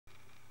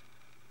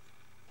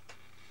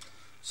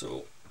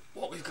So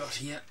what we've got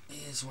here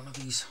is one of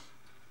these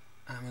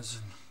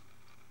Amazon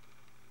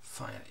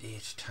Fire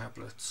 8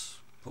 tablets,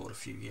 bought a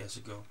few years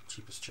ago,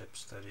 cheapest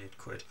chips, 38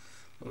 quid,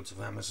 loads of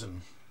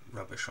Amazon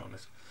rubbish on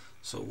it.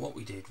 So what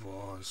we did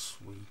was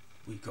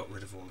we got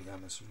rid of all the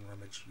Amazon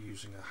rubbish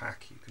using a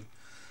hack. You can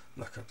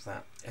look up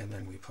that, and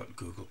then we put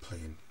Google Play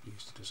and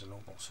used it as a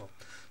normal. So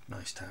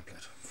nice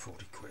tablet,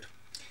 40 quid,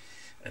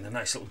 and a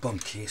nice little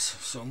bump case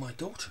so my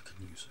daughter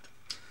can use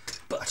it.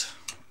 But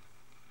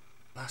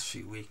last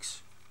few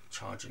weeks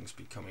charging's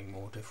becoming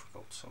more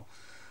difficult, so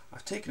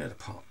I've taken it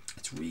apart.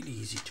 It's really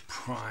easy to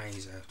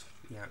prise out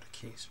the outer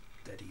case,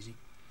 dead easy.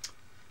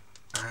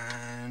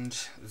 And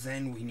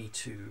then we need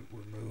to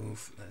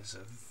remove, there's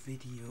a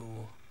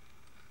video,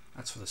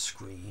 that's for the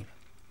screen,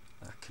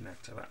 that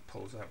connector, that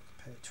pulls out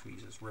a pair of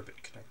tweezers, ribbon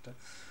connector,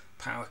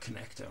 power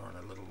connector on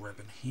a little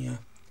ribbon here,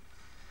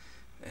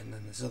 and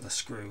then there's other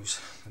screws,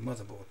 the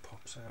motherboard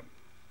pops out,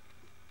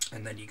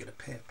 and then you get a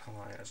pair of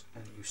pliers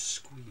and you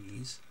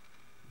squeeze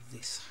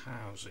this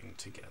housing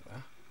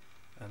together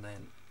and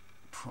then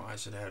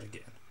prise it out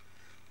again,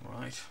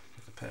 right,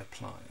 with a pair of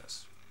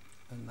pliers,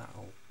 and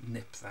that'll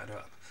nip that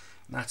up.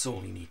 And that's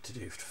all you need to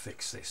do to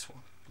fix this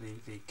one.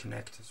 The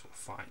connectors were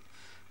fine,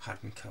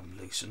 hadn't come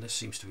loose, and this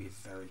seems to be a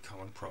very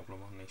common problem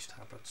on these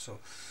tablets, so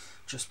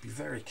just be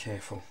very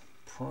careful.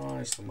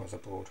 Prise the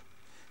motherboard.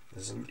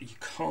 You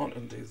can't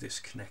undo this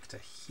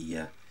connector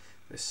here.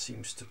 This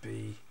seems to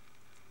be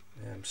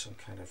some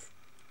kind of,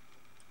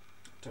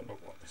 I don't know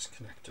what this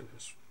connector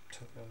is, to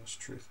tell the honest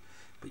truth,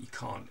 but you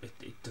can't,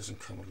 it doesn't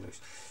come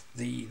loose.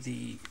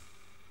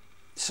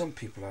 Some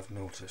people I've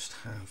noticed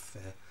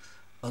have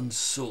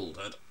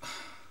unsoldered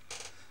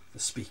the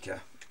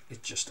speaker.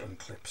 It just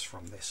unclips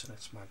from this and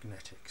it's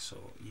magnetic, so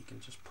you can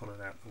just pull it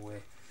out the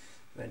way.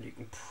 Then you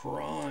can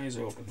prise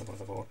open the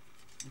motherboard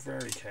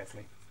very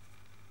carefully.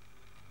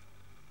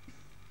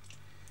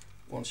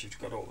 Once you've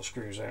got all the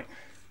screws out,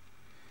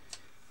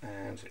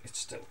 and it's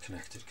still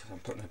connected because I'm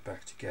putting it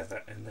back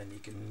together, and then you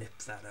can nip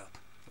that up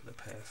with a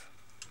pair of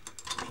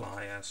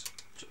pliers,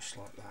 just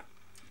like that,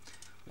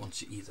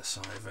 once you're either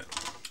side of it,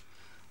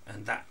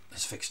 and that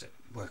has fixed it.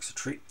 Works a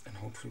treat, and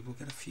hopefully we'll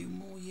get a few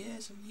more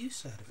years of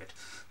use out of it.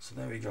 So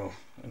there we go,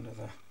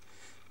 another,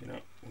 you know,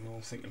 we're all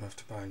thinking of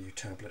to buy a new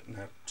tablet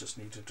now, just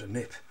needed a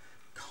nip.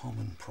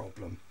 Common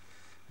problem.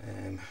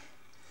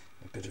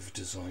 A bit of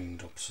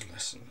designed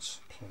obsolescence,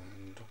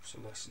 planned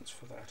obsolescence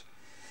for that.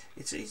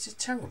 It's a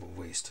terrible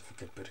waste to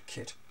forget a bit of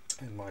kit,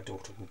 and my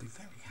daughter will be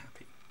very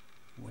happy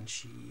when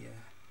she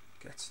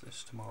gets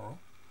this tomorrow,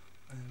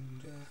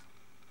 and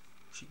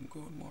she can go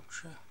and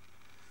watch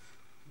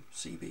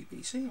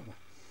CBBC on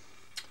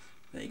it.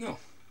 There you go.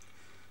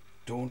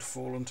 Don't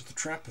fall into the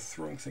trap of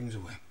throwing things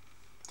away.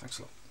 Thanks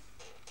a lot.